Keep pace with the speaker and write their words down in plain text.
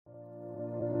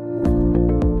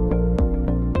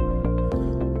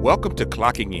Welcome to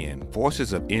Clocking In,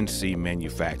 Voices of NC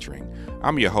Manufacturing.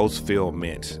 I'm your host, Phil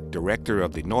Mintz, Director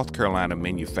of the North Carolina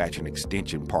Manufacturing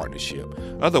Extension Partnership,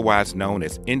 otherwise known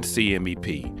as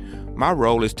NCMEP. My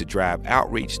role is to drive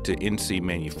outreach to NC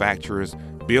manufacturers,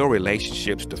 build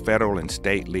relationships to federal and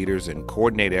state leaders, and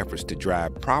coordinate efforts to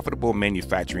drive profitable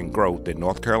manufacturing growth in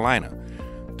North Carolina.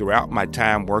 Throughout my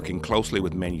time working closely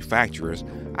with manufacturers,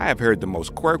 I have heard the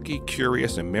most quirky,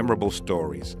 curious, and memorable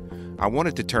stories. I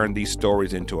wanted to turn these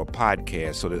stories into a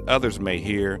podcast so that others may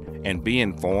hear and be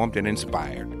informed and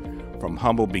inspired. From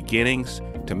humble beginnings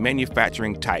to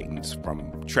manufacturing titans,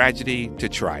 from tragedy to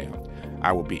triumph,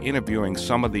 I will be interviewing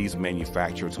some of these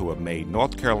manufacturers who have made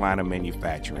North Carolina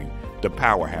manufacturing the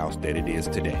powerhouse that it is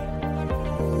today.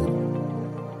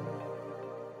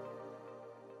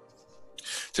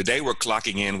 Today, we're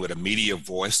clocking in with a media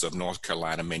voice of North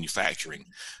Carolina manufacturing.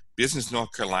 Business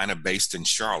North Carolina, based in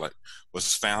Charlotte,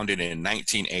 was founded in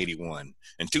 1981.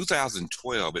 In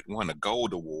 2012, it won a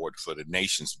gold award for the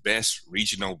nation's best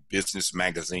regional business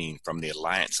magazine from the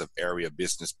Alliance of Area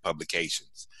Business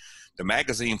Publications. The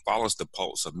magazine follows the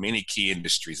pulse of many key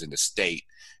industries in the state,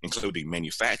 including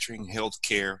manufacturing,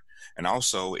 healthcare, and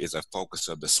also is a focus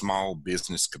of the small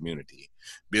business community.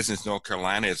 Business North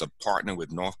Carolina is a partner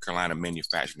with North Carolina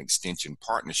Manufacturing Extension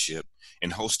Partnership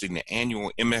in hosting the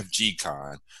annual MFG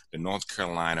Con, the North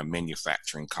Carolina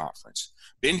Manufacturing Conference.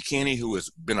 Ben Kinney, who has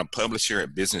been a publisher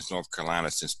at Business North Carolina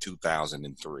since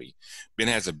 2003. Ben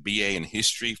has a BA in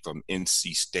history from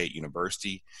NC State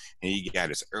University, and he got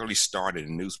his early start in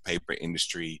the newspaper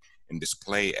industry and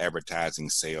display advertising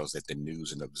sales at the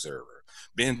News and Observer.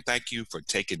 Ben, thank you for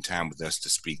taking time with us to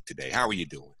speak today. How are you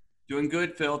doing? Doing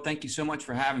good, Phil. Thank you so much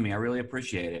for having me. I really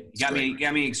appreciate it. You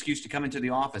got me an excuse to come into the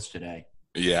office today.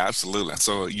 Yeah, absolutely.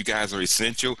 So you guys are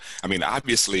essential. I mean,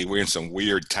 obviously, we're in some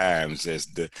weird times as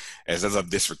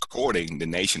of this recording, the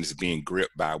nation is being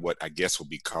gripped by what I guess will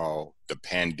be called the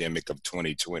pandemic of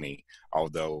 2020,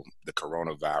 although the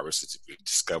coronavirus is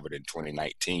discovered in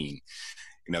 2019.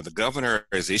 You know, the governor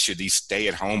has issued these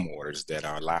stay-at-home orders that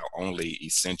allow only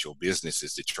essential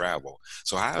businesses to travel.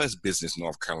 So how is Business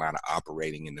North Carolina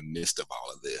operating in the midst of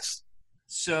all of this?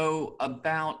 So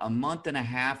about a month and a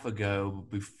half ago,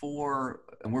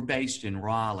 and we're based in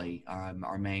Raleigh,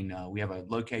 we have a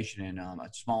location in a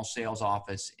small sales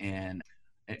office we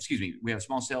have a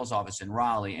small sales office in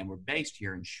Raleigh, and we're based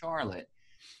here in Charlotte.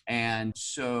 And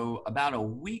so about a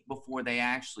week before they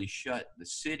actually shut the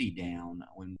city down,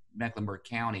 when Mecklenburg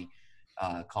County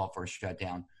called for a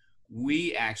shutdown,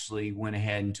 we actually went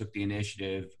ahead and took the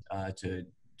initiative to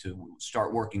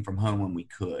start working from home when we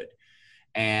could.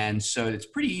 And so it's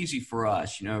pretty easy for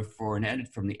us, you know,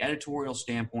 from the editorial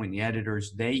standpoint, the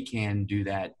editors, they can do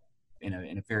that in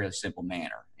a fairly simple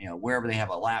manner. You know, wherever they have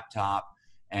a laptop,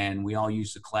 and we all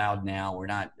use the cloud now, we're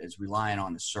not as reliant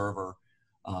on the server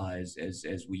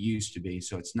as we used to be.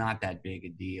 So it's not that big a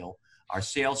deal. Our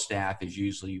sales staff is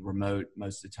usually remote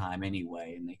most of the time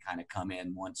anyway, and they kind of come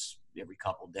in once every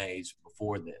couple of days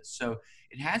before this. So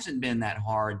it hasn't been that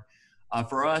hard.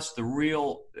 For us, the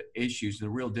real issues, the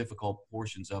real difficult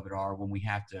portions of it are when we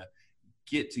have to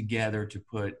get together to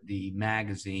put the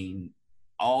magazine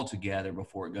all together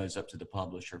before it goes up to the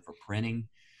publisher for printing.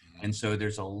 And so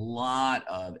there's a lot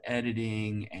of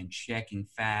editing and checking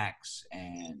facts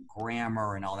and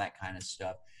grammar and all that kind of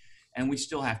stuff. And we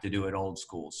still have to do it old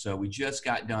school. So we just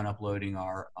got done uploading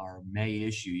our May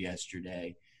issue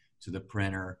yesterday to the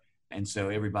printer. And so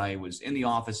everybody was in the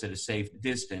office at a safe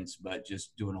distance, but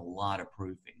just doing a lot of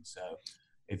proofing. So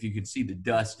if you can see the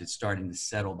dust, it's starting to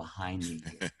settle behind me.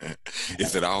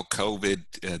 Is it all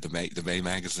COVID, the May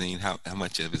magazine? How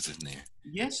much of it is in there?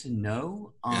 Yes and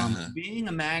no. Being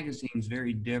a magazine is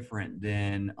very different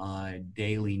than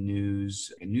daily news,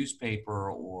 a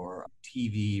newspaper or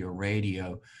TV or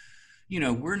radio. You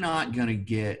know, we're not going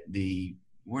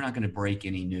to break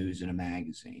any news in a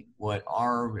magazine.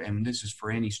 And this is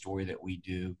for any story that we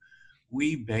do,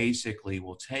 we basically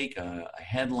will take a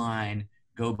headline,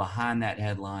 go behind that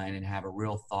headline, and have a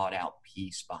real thought out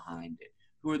piece behind it.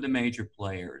 Who are the major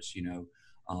players? You know,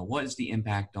 what is the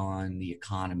impact on the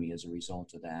economy as a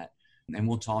result of that? And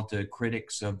we'll talk to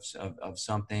critics of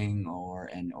something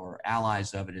or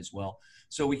allies of it as well.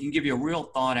 So we can give you a real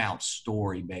thought out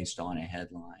story based on a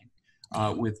headline.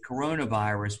 With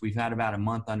coronavirus, we've had about a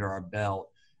month under our belt,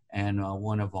 and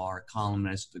one of our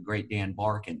columnists, the great Dan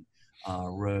Barkin,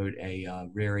 wrote a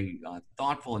very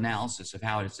thoughtful analysis of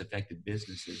how it has affected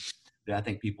businesses that I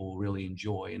think people will really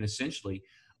enjoy. And essentially,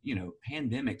 you know,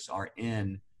 pandemics are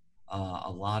in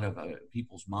a lot of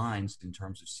people's minds in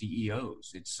terms of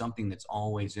CEOs. It's something that's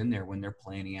always in there when they're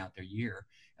planning out their year.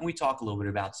 And we talk a little bit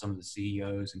about some of the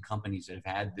CEOs and companies that have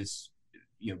had this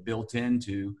built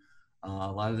into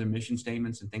a lot of their mission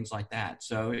statements and things like that.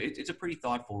 So it's a pretty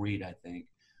thoughtful read, I think,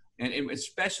 and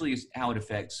especially how it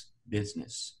affects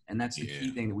business. And that's the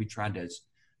key thing that we try to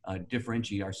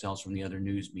differentiate ourselves from the other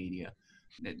news media.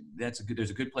 There's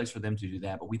a good place for them to do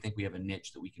that, but we think we have a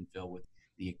niche that we can fill with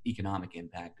the economic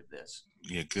impact of this.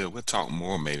 Yeah, good. We'll talk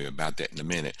more maybe about that in a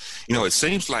minute. It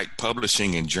seems like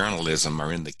publishing and journalism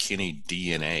are in the Kinney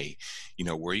DNA.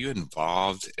 Were you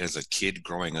involved as a kid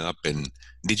growing up, and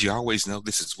did you always know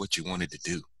this is what you wanted to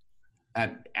do?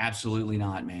 Absolutely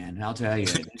not, man. And I'll tell you,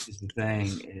 this is the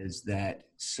thing is that,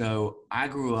 so I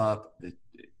grew up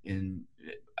in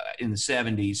the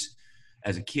 70s.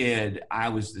 As a kid, I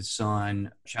was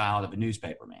the child of a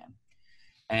newspaper man.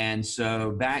 And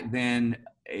so back then,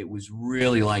 it was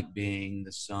really like being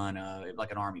the son of,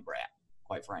 like an army brat,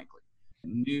 quite frankly.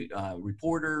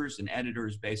 Reporters and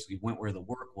editors basically went where the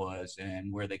work was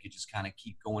and where they could just kind of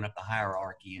keep going up the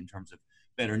hierarchy in terms of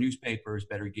better newspapers,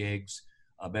 better gigs,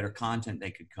 better content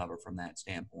they could cover from that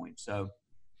standpoint. So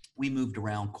we moved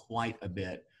around quite a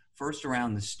bit. First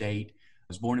around the state. I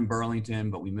was born in Burlington,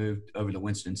 but we moved over to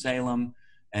Winston-Salem.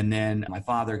 And then my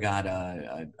father got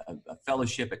a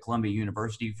fellowship at Columbia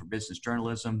University for business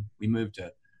journalism. We moved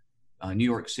to New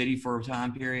York City for a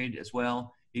time period as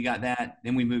well. He got that.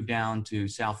 Then we moved down to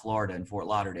South Florida in Fort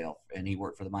Lauderdale, and he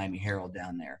worked for the Miami Herald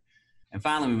down there. And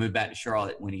finally, we moved back to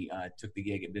Charlotte when he took the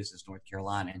gig at Business North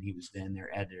Carolina, and he was then their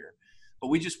editor. But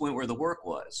we just went where the work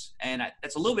was. And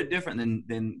that's a little bit different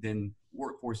than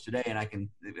workforce today. And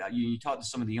you talk to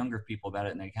some of the younger people about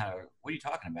it, and they kind of, what are you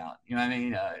talking about? You know what I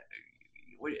mean?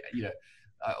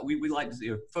 We like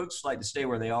to, folks like to stay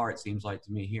where they are, it seems like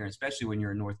to me here, especially when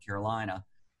you're in North Carolina,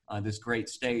 this great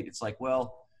state. It's like,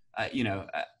 well, I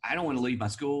don't want to leave my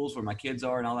schools where my kids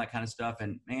are and all that kind of stuff.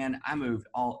 And man, I moved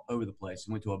all over the place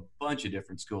and went to a bunch of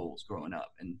different schools growing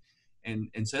up.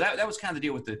 And so that was kind of the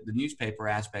deal with the newspaper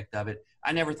aspect of it.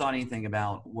 I never thought anything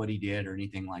about what he did or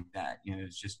anything like that.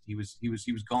 It's just, he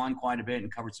was gone quite a bit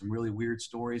and covered some really weird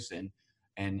stories,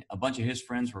 and a bunch of his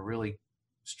friends were really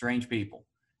strange people.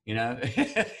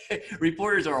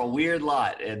 Reporters are a weird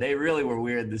lot, and they really were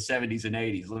weird in the 70s and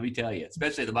 80s, let me tell you,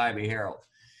 especially the Miami Herald.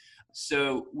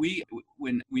 So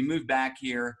when we moved back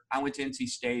here, I went to NC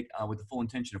State with the full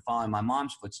intention of following my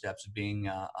mom's footsteps of being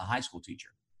a high school teacher.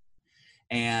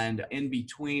 And in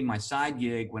between, my side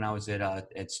gig when I was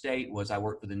at State was I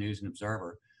worked for the News and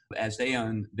Observer, as they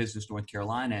owned Business North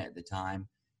Carolina at the time.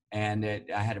 And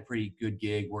I had a pretty good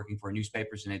gig working for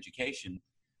newspapers and education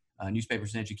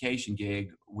gig,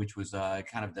 which was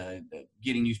kind of the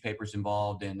getting newspapers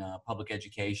involved in public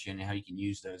education and how you can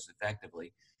use those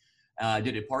effectively. I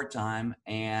did it part-time,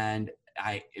 and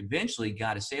I eventually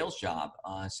got a sales job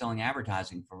selling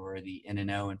advertising for the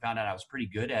N&O, and found out I was pretty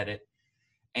good at it.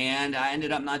 And I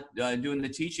ended up not doing the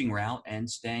teaching route and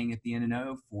staying at the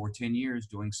N&O for 10 years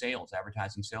doing sales,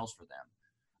 advertising sales for them.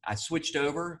 I switched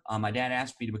over. My dad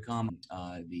asked me to become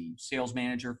the sales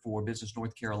manager for Business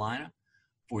North Carolina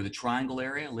for the Triangle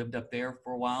area. I lived up there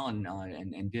for a while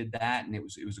and did that, and it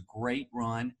was a great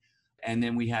run. And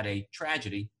then we had a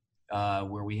tragedy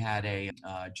where we had a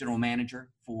general manager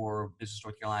for Business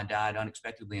North Carolina died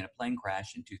unexpectedly in a plane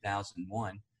crash in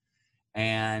 2001.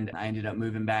 And I ended up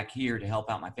moving back here to help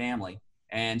out my family,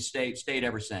 and stayed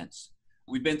ever since.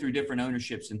 We've been through different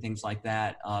ownerships and things like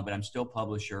that, but I'm still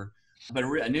publisher. But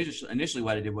initially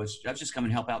what I did was I was just come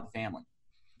and help out the family,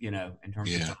 in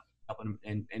terms of helping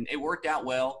them. And it worked out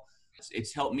well.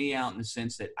 It's helped me out in the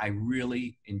sense that I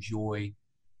really enjoy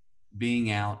being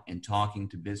out and talking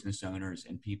to business owners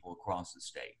and people across the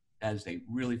state. That is a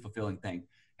really fulfilling thing.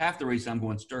 Half the reason I'm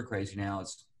going stir crazy now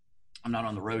is I'm not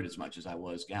on the road as much as I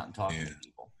was out and talking to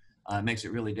people. It makes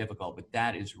it really difficult, but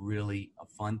that is really a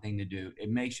fun thing to do.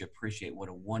 It makes you appreciate what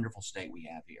a wonderful state we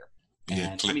have here,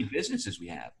 and how many businesses we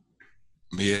have.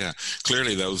 Yeah,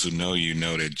 clearly those who know you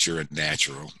know that you're a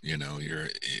natural.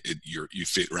 You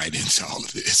fit right into all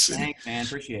of this. Thanks, man.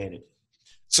 Appreciate it.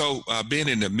 So being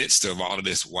in the midst of all of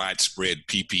this widespread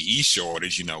PPE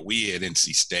shortage, we at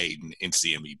NC State and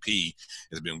NCMEP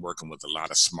has been working with a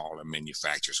lot of smaller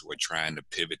manufacturers who are trying to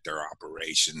pivot their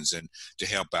operations and to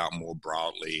help out more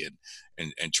broadly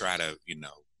and try to,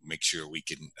 make sure we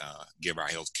can give our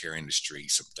healthcare industry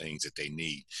some things that they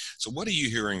need. So what are you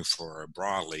hearing for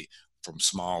broadly from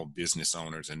small business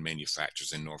owners and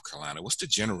manufacturers in North Carolina? What's the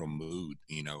general mood,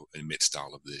 amidst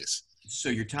all of this? So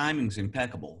your timing's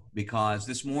impeccable, because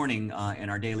this morning in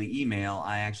our daily email,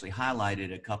 I actually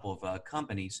highlighted a couple of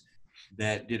companies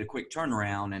that did a quick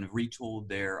turnaround and have retooled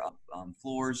their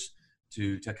floors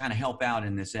to kind of help out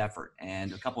in this effort.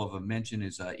 And a couple of them mentioned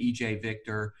is EJ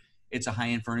Victor It's a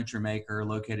high-end furniture maker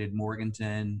located in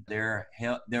Morganton. They're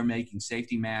making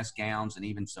safety masks, gowns, and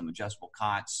even some adjustable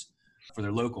cots for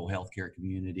their local healthcare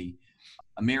community.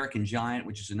 American Giant,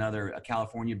 which is another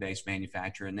California-based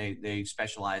manufacturer, and they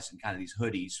specialize in kind of these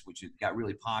hoodies, which got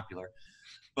really popular.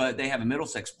 But they have a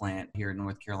Middlesex plant here in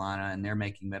North Carolina, and they're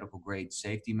making medical-grade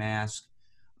safety masks.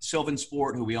 Sylvan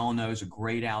Sport, who we all know is a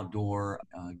great outdoor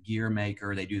gear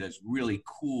maker. They do those really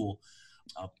cool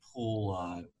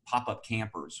pop-up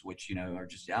campers, which, are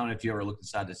just, I don't know if you ever looked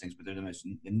inside those things, but they're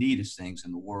the neatest things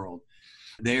in the world.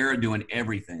 They're doing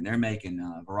everything. They're making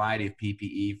a variety of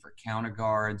PPE for counter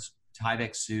guards,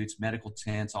 Tyvek suits, medical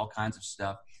tents, all kinds of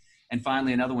stuff. And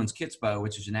finally, another one's Kitsbo,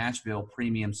 which is a Nashville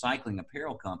premium cycling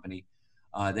apparel company.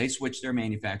 They switched their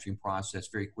manufacturing process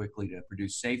very quickly to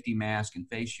produce safety masks and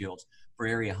face shields for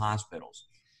area hospitals.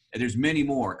 And there's many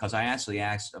more, because I actually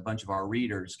asked a bunch of our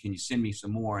readers, can you send me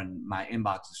some more? And my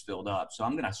inbox is filled up. So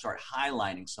I'm going to start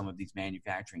highlighting some of these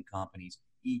manufacturing companies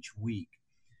each week,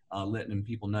 letting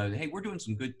people know that, hey, we're doing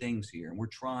some good things here, and we're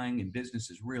trying, and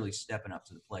business is really stepping up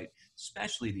to the plate,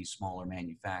 especially these smaller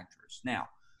manufacturers. Now,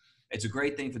 it's a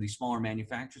great thing for these smaller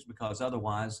manufacturers, because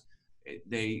otherwise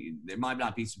there might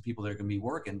not be some people that are going to be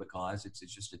working, because it's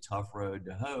just a tough road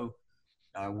to hoe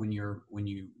when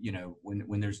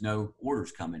there's no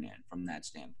orders coming in from that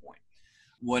standpoint.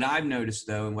 What I've noticed,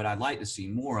 though, and what I'd like to see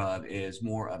more of, is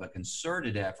more of a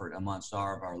concerted effort amongst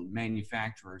our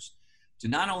manufacturers to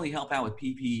not only help out with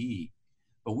PPE,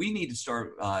 but we need to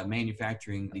start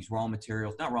manufacturing these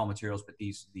not raw materials, but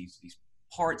these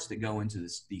parts that go into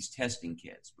these testing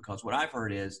kits. Because what I've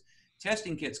heard is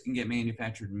testing kits can get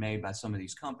manufactured and made by some of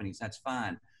these companies, that's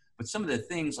fine. But some of the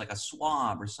things like a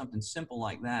swab or something simple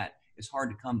like that is hard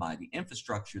to come by. The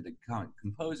infrastructure that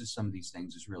composes some of these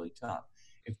things is really tough.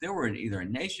 If there were either a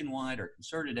nationwide or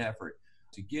concerted effort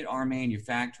to get our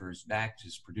manufacturers back to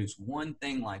produce one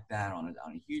thing like that on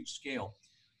a huge scale,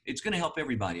 it's going to help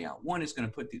everybody out. One, it's going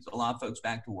to put a lot of folks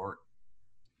back to work.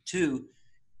 Two,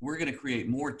 we're going to create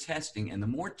more testing, and the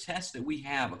more tests that we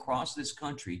have across this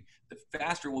country, the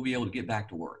faster we'll be able to get back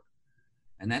to work.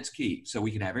 And that's key. So we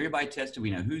can have everybody tested.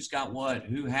 We know who's got what,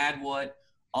 who had what,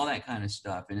 all that kind of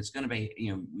stuff. And it's going to be,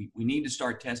 we need to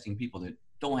start testing people that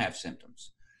don't have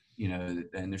symptoms,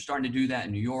 and they're starting to do that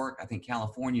in New York. I think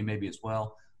California maybe as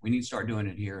well. We need to start doing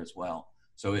it here as well.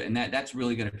 So, and that's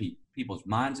really going to be people's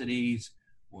minds at ease.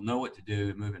 We'll know what to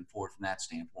do moving forward from that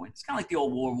standpoint. It's kind of like the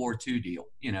old World War II deal,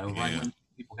 right when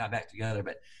people got back together.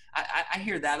 But I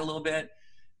hear that a little bit.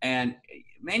 And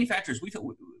manufacturers,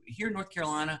 here in North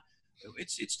Carolina,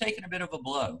 it's taken a bit of a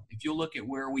blow. If you look at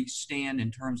where we stand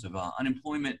in terms of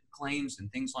unemployment claims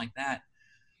and things like that,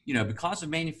 because of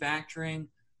manufacturing,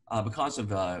 because of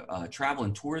travel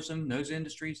and tourism, those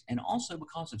industries, and also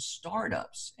because of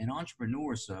startups and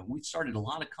entrepreneurs. We've started a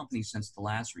lot of companies since the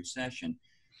last recession.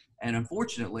 And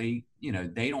unfortunately,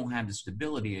 they don't have the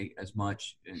stability as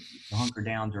much to hunker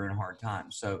down during hard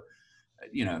times. So,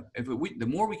 the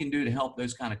more we can do to help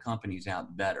those kind of companies out,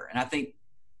 the better. And I think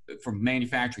from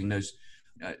manufacturing those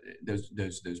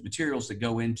materials that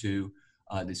go into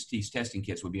these testing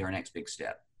kits would be our next big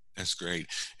step. That's great.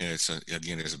 And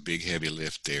there's a big heavy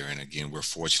lift there. And again, we're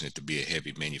fortunate to be a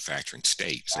heavy manufacturing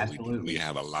state. So we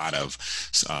have a lot of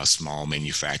small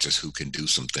manufacturers who can do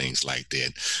some things like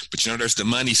that. But, there's the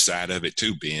money side of it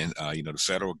too, Ben. The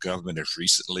federal government has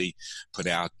recently put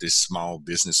out this small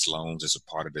business loans as a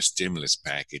part of the stimulus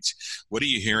package. What are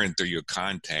you hearing through your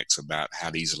contacts about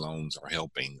how these loans are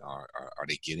helping? Are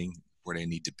they getting where they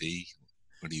need to be?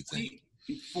 What do you think?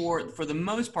 For the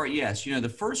most part, yes. The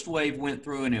first wave went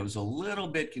through, and it was a little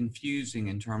bit confusing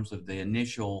in terms of the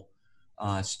initial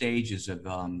stages of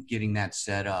getting that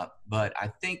set up. But I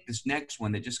think this next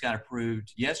one that just got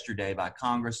approved yesterday by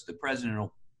Congress, the president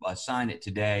will sign it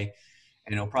today,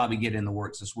 and it'll probably get in the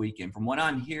works this weekend. From what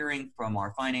I'm hearing from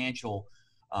our financial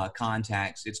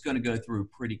contacts, it's going to go through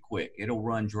pretty quick. It'll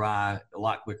run dry a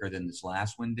lot quicker than this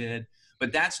last one did.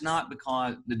 But that's not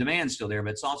because the demand's still there,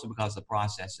 but it's also because the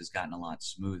process has gotten a lot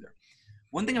smoother.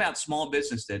 One thing about small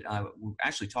business that I was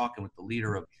actually talking with the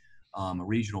leader of a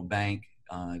regional bank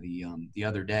the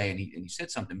other day, and he said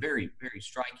something very, very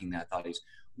striking that I thought is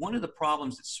one of the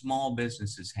problems that small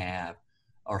businesses have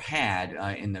or had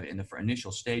in the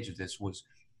initial stage of this was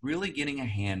really getting a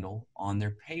handle on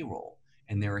their payroll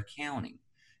and their accounting.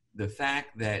 The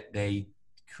fact that they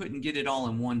couldn't get it all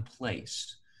in one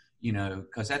place.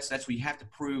 Because that's where you have to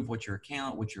prove what your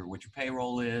account, what your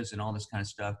payroll is, and all this kind of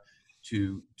stuff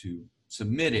to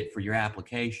submit it for your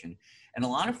application. And a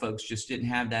lot of folks just didn't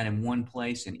have that in one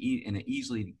place and in an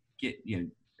easily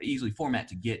format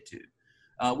to get to.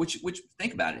 Which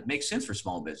think about it, makes sense for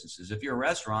small businesses. If you're a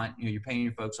restaurant, you're paying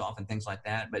your folks off and things like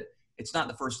that. But it's not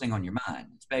the first thing on your mind.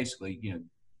 It's basically,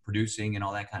 producing and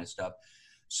all that kind of stuff.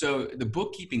 So the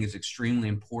bookkeeping is extremely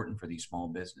important for these small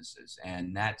businesses.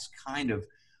 And that's kind of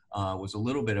was a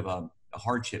little bit of a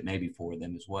hardship maybe for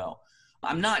them as well.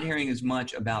 I'm not hearing as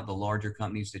much about the larger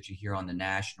companies that you hear on the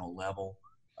national level,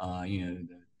 the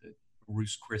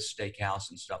Ruth's Chris Steakhouse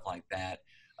and stuff like that,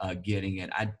 getting it.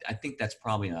 I think that's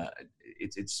probably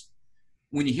it's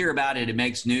when you hear about it, it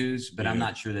makes news, but I'm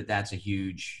not sure that that's a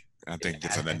huge. I think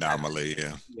it's an anomaly.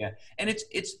 Yeah. Yeah. And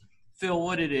it's Phil,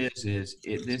 what it is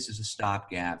this is a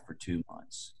stopgap for 2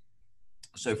 months.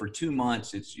 So for 2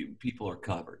 months, people are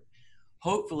covered.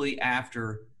 Hopefully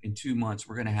in 2 months,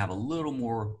 we're going to have a little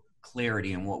more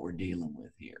clarity in what we're dealing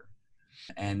with here.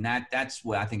 And that's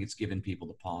what I think it's given people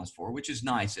the pause for, which is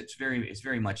nice. It's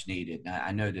very much needed.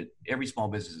 I know that every small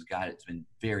business has got it. It's been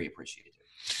very appreciated.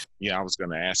 Yeah, I was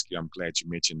going to ask you, I'm glad you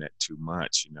mentioned that 2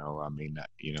 months,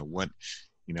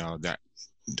 that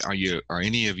are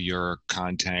any of your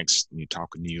contacts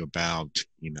talking to you about,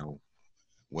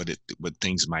 what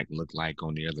things might look like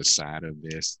on the other side of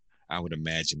this? I would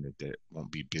imagine that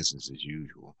won't be business as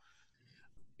usual.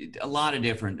 A lot of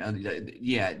different,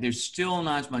 there's still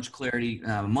not as much clarity.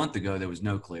 A month ago, there was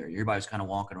no clarity. Everybody was kind of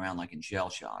walking around like in shell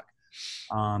shock.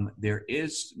 There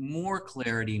is more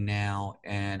clarity now.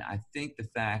 And I think the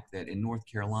fact that in North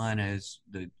Carolina,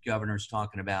 the governor's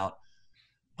talking about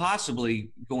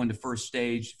possibly going to first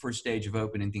stage of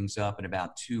opening things up in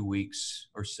about 2 weeks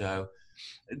or so,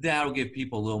 that'll give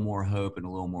people a little more hope and a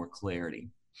little more clarity.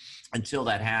 Until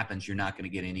that happens, you're not going to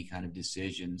get any kind of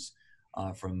decisions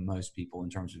from most people in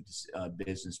terms of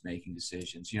business making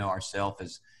decisions.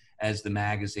 Ourselves as the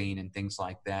magazine and things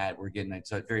like that,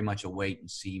 it's very much a wait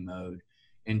and see mode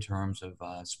in terms of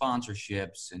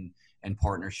sponsorships and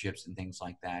partnerships and things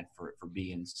like that for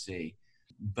B&C.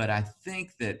 But I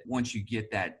think that once we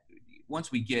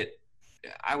get,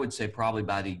 I would say probably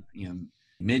by the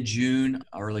mid-June,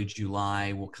 early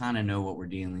July, we'll kind of know what we're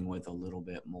dealing with a little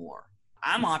bit more.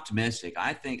 I'm optimistic.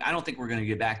 I don't think we're going to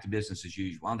get back to business as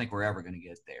usual. I don't think we're ever going to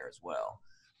get there as well.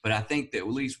 But I think that at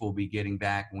least we'll be getting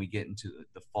back when we get into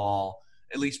the fall,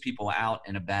 at least people out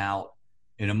and about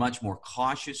in a much more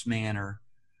cautious manner,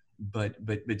 but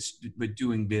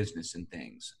doing business and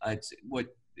things.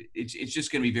 It's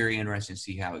just going to be very interesting to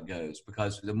see how it goes,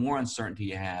 because the more uncertainty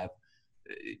you have,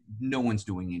 no one's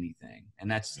doing anything,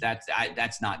 and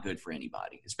that's not good for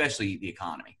anybody, especially the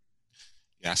economy.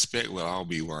 Yeah, I expect we'll all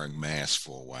be wearing masks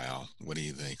for a while. What do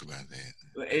you think about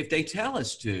that? If they tell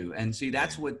us to, and see,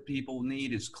 that's what people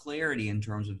need is clarity in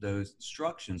terms of those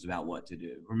instructions about what to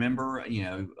do. Remember,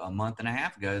 a month and a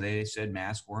half ago, they said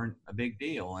masks weren't a big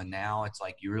deal. And now it's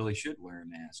like, you really should wear a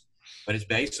mask, but it's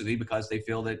basically because they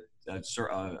feel that a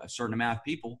certain amount of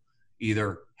people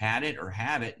either had it or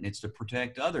have it, and it's to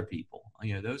protect other people,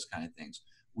 those kind of things.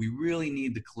 We really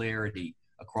need the clarity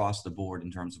across the board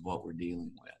in terms of what we're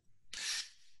dealing with.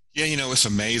 Yeah, it's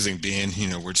amazing, Ben.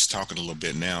 We're just talking a little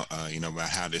bit now, about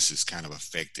how this has kind of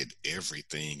affected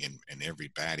everything and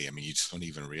everybody. I mean, you just don't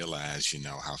even realize,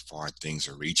 how far things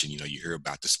are reaching. You hear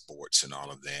about the sports and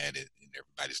all of that, and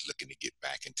everybody's looking to get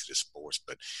back into the sports.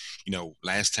 But,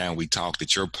 last time we talked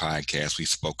at your podcast, we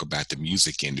spoke about the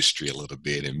music industry a little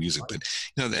bit and music, but,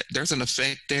 there's an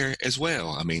effect there as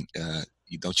well. I mean,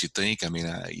 don't you think? I mean,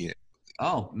 yeah.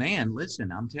 Oh man,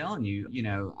 listen, I'm telling you,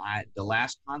 the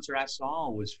last concert I saw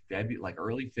was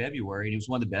early February, and it was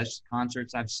one of the best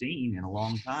concerts I've seen in a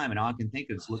long time. And all I can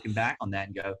think of is looking back on that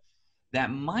and go,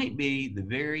 that might be the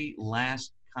very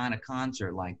last kind of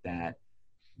concert like that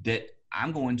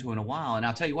I'm going to in a while. And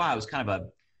I'll tell you why. It was kind of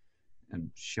I'm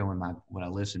showing what I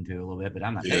listen to a little bit, but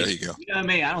I'm not. Yeah, there you go. You know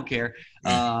me, I don't care.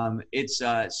 It's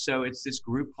this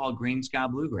group called Green Sky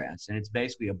Bluegrass, and it's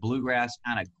basically a bluegrass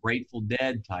kind of Grateful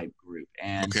Dead type group.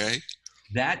 And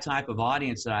that type of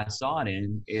audience that I saw it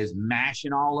in is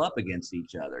mashing all up against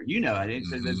each other.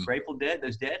 There's Grateful Dead,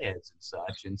 there's Deadheads and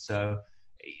such, and so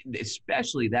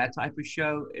especially that type of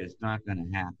show is not going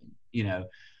to happen,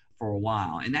 for a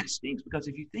while. And that stinks, because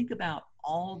if you think about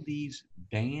all these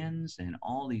bands and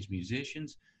all these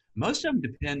musicians, most of them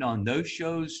depend on those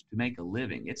shows to make a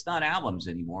living. It's not albums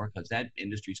anymore, because that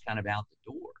industry's kind of out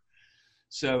the door.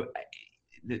 So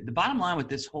the bottom line with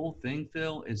this whole thing,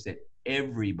 Phil, is that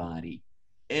every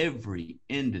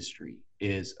industry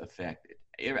is affected.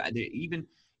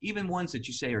 Even ones that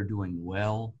you say are doing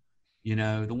well,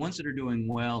 the ones that are doing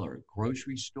well are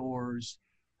grocery stores,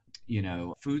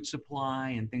 food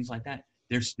supply and things like that.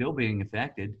 They're still being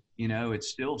affected. It's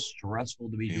still stressful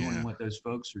to be doing what those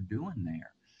folks are doing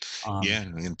there.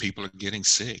 And people are getting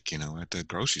sick, at the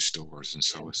grocery stores. And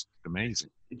so it's amazing.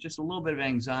 It's just a little bit of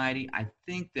anxiety. I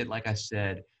think that, like I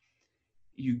said,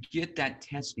 you get that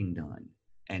testing done,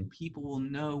 and people will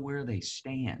know where they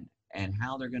stand and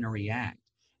how they're going to react.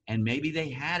 And maybe they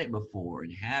had it before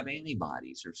and have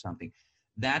antibodies or something.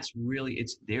 That's really,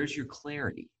 there's your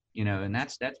clarity, and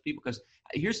that's people, because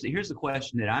here's the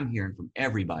question that I'm hearing from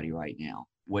everybody right now,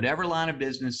 whatever line of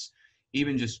business,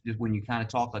 even just when you kind of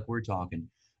talk like we're talking,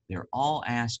 they're all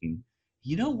asking,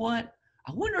 you know what?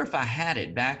 I wonder if I had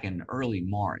it back in early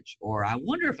March, or I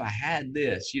wonder if I had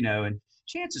this, and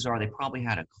chances are they probably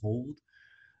had a cold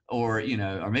or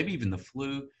maybe even the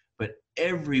flu, but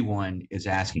everyone is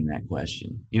asking that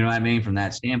question, you know what I mean, from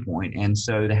that standpoint. And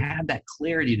so to have that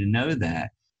clarity, to know that,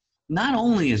 not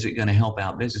only is it going to help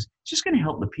out business, it's just going to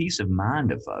help the peace of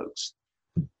mind of folks.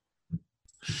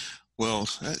 Well,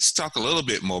 let's talk a little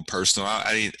bit more personal.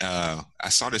 I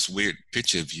saw this weird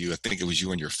picture of you. I think it was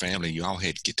you and your family. You all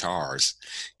had guitars.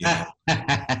 Yeah,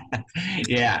 that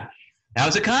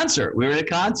was a concert. We were at a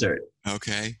concert.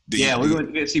 Okay. We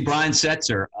went to see Brian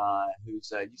Setzer,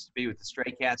 who's used to be with the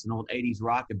Stray Cats, an old '80s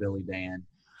rockabilly band,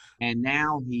 and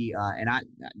now he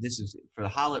this is for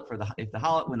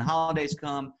the when the holidays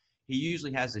come, he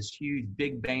usually has this huge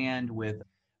big band with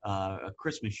a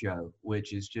Christmas show,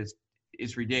 which is just.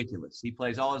 It's ridiculous. He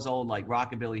plays all his old like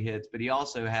rockabilly hits, but he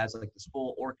also has like this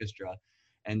full orchestra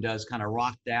and does kind of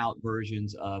rocked out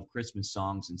versions of Christmas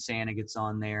songs, and Santa gets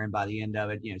on there, and by the end of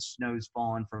it, snow's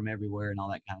falling from everywhere and all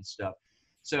that kind of stuff.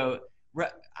 So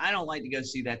I don't like to go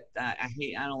see that. I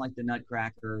don't like the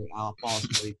Nutcracker. I'll fall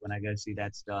asleep when I go see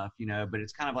that stuff, but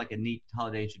it's kind of like a neat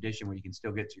holiday tradition where you can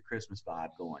still get your Christmas vibe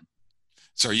going.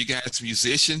 So are you guys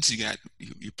musicians? You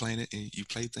playing it? You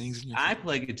play things in your I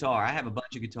play guitar. I have a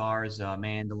bunch of guitars,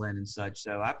 mandolin and such.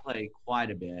 So I play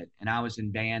quite a bit. And I was in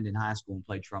band in high school and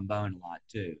played trombone a lot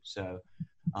too. So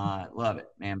love it,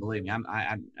 man. Believe me,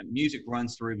 music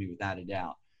runs through me without a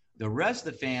doubt. The rest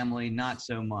of the family, not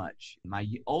so much. My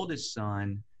oldest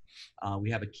son, we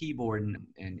have a keyboard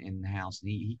in the house, and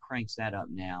he cranks that up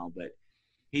now. But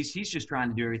he's just trying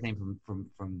to do everything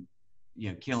from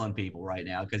killing people right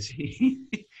now, because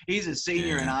he's a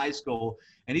senior in high school,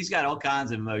 and he's got all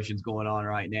kinds of emotions going on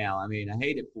right now. I mean, I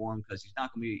hate it for him because he's not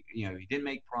going to be, he didn't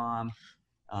make prom.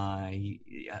 I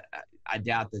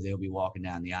doubt that they'll be walking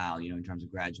down the aisle, in terms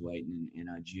of graduating in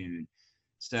June.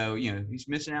 So, he's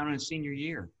missing out on his senior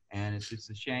year, and it's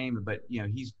a shame, but,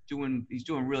 he's doing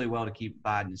really well to keep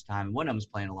biding his time. And one of them's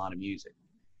playing a lot of music.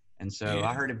 And so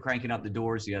I heard him cranking up the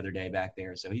Doors the other day back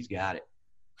there. So he's got it.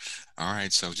 All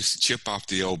right, so just a chip off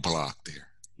the old block there.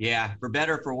 Yeah, for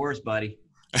better or for worse, buddy.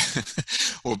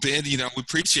 Well, Ben, we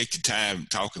appreciate your time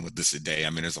talking with us today.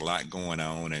 I mean, there's a lot going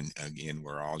on, and again,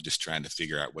 we're all just trying to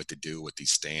figure out what to do with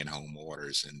these stay-at-home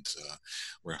orders, and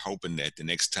we're hoping that the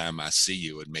next time I see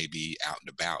you, it may be out and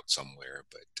about somewhere.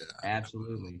 But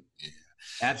absolutely,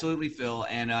 absolutely, Phil,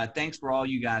 and thanks for all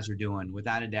you guys are doing.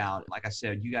 Without a doubt, like I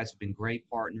said, you guys have been great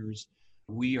partners.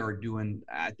 We are doing,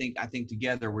 I think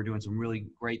together we're doing some really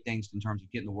great things in terms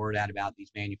of getting the word out about these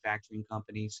manufacturing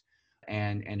companies,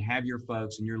 and have your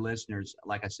folks and your listeners,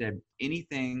 like I said,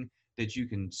 anything that you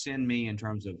can send me in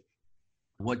terms of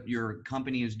what your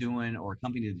company is doing, or a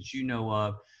company that you know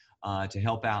of, to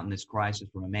help out in this crisis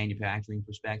from a manufacturing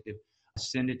perspective,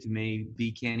 send it to me,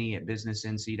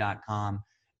 bkinney@businessnc.com,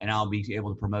 and I'll be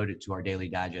able to promote it to our Daily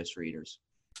Digest readers.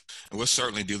 And we'll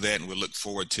certainly do that, and we'll look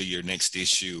forward to your next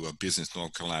issue of Business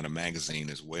North Carolina Magazine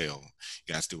as well.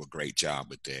 You guys do a great job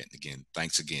with that. Again,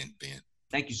 thanks again, Ben.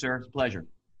 Thank you, sir. It's a pleasure.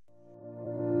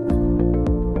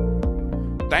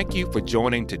 Thank you for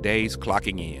joining today's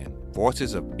Clocking In,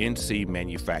 Voices of NC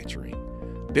Manufacturing.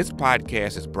 This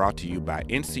podcast is brought to you by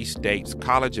NC State's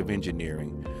College of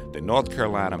Engineering, the North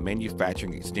Carolina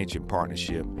Manufacturing Extension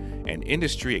Partnership, and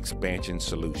Industry Expansion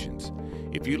Solutions.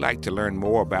 If you'd like to learn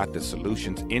more about the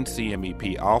solutions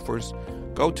NCMEP offers,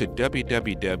 go to www.ncmep.org.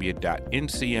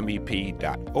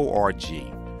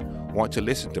 Want to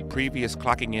listen to previous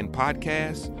Clocking In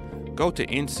podcasts? Go to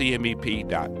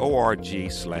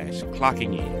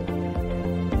ncmep.org/clockingin.